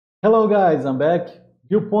Hello guys, I'm back.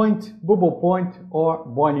 Dew point, bubble point, or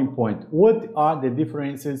boiling point. What are the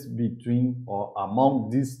differences between or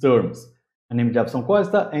among these terms? My name is Jeferson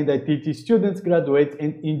Costa and I teach students, graduates,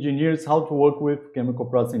 and engineers how to work with chemical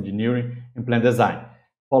process engineering and plant design.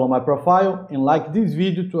 Follow my profile and like this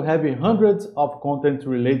video to have hundreds of content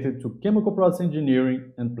related to chemical process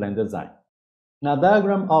engineering and plant design. In a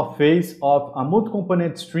diagram of phase of a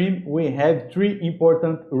multi-component stream, we have three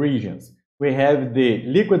important regions. We have the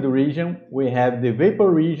liquid region, we have the vapor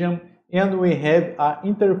region, and we have an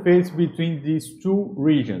interface between these two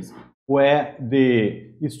regions, where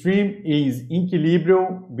the stream is in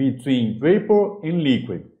equilibrium between vapor and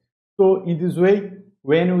liquid. So in this way,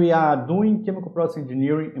 when we are doing chemical process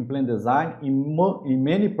engineering and plant design, in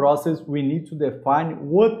many processes, we need to define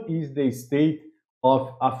what is the state of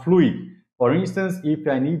a fluid. For instance, if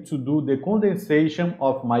I need to do the condensation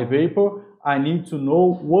of my vapor, I need to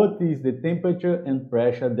know what is the temperature and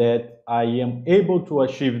pressure that I am able to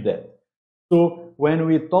achieve that. So when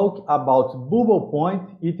we talk about bubble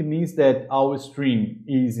point, it means that our stream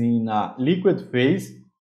is in a liquid phase,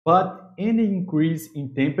 but any increase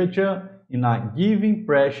in temperature in a given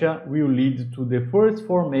pressure will lead to the first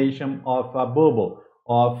formation of a bubble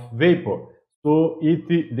of vapor. So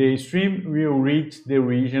the stream will reach the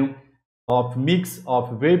region of mix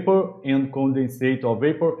of vapor and condensate of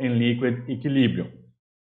vapor and liquid equilibrium.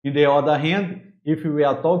 On the other hand, if we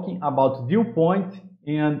are talking about dew point,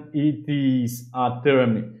 and it is a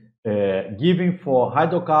term given for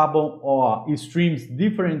hydrocarbon or streams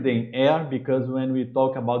different than air, because when we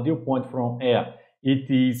talk about dew point from air, it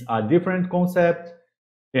is a different concept,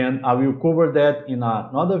 and I will cover that in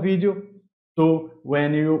another video. So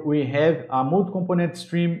when we have a multi-component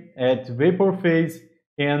stream at vapor phase,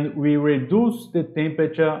 and we reduce the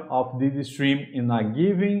temperature of this stream in a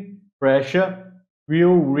given pressure, we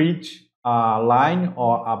will reach a line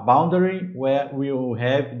or a boundary where we will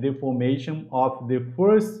have the formation of the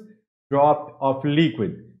first drop of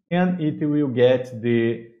liquid, and it will get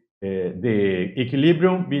the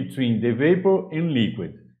equilibrium between the vapor and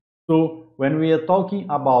liquid. So when we are talking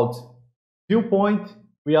about dew point,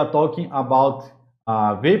 we are talking about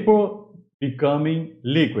vapor becoming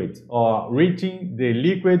liquid or reaching the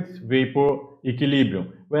liquid vapor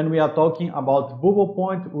equilibrium. When we are talking about bubble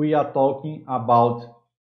point, we are talking about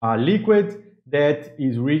a liquid that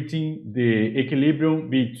is reaching the equilibrium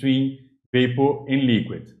between vapor and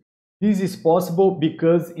liquid. This is possible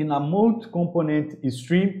because in a multi-component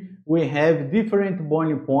stream, we have different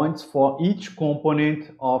boiling points for each component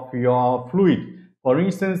of your fluid. For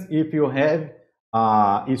instance, if you have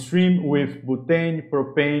a stream with butane,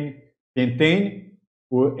 propane, pentane,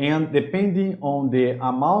 and depending on the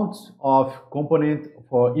amount of component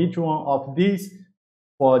for each one of these,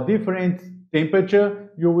 for different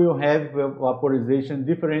temperature, you will have vaporization,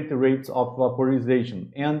 different rates of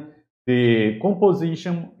vaporization, and the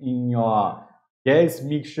composition in your gas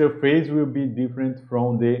mixture phase will be different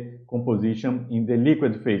from the composition in the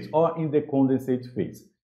liquid phase or in the condensate phase.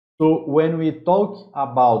 So when we talk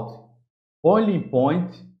about boiling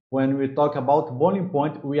point, we are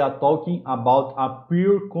talking about a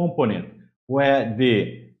pure component where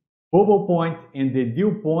the bubble point and the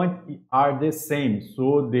dew point are the same.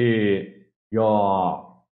 So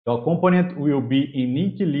your component will be in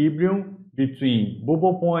equilibrium between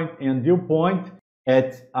bubble point and dew point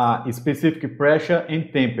at a specific pressure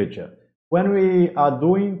and temperature. When we are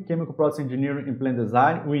doing chemical process engineering and plant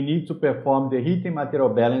design, we need to perform the heat and material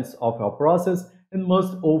balance of our process, and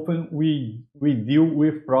most often we deal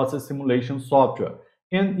with process simulation software.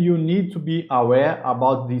 And you need to be aware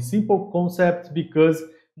about the simple concepts, because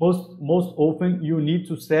most often you need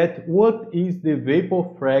to set what is the vapor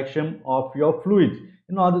fraction of your fluid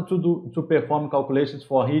in order to perform calculations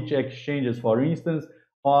for heat exchangers, for instance,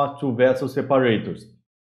 or to vessel separators.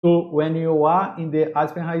 So when you are in the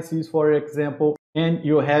Aspen-High-Seas, for example, and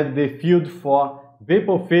you have the field for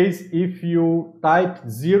vapor phase, if you type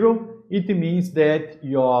 0, it means that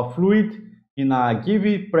your fluid in a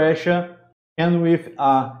given pressure and with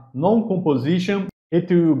a non-composition, it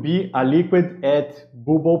will be a liquid at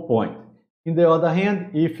bubble point. On the other hand,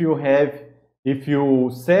 if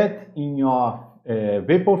you set in your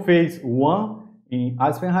vapor phase 1 in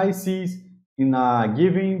Aspen-High-Seas in a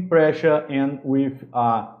given pressure and with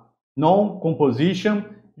a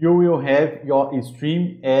non-composition, you will have your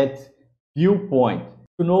stream at dew point.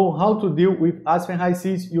 To know how to deal with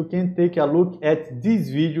Aspen-High-Seas, you can take a look at this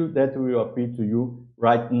video that will appear to you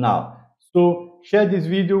right now. So share this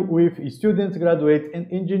video with students, graduates, and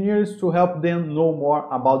engineers to help them know more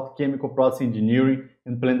about chemical process engineering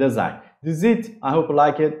and plant design. This is it. I hope you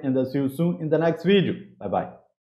like it, and I'll see you soon in the next video. Bye bye.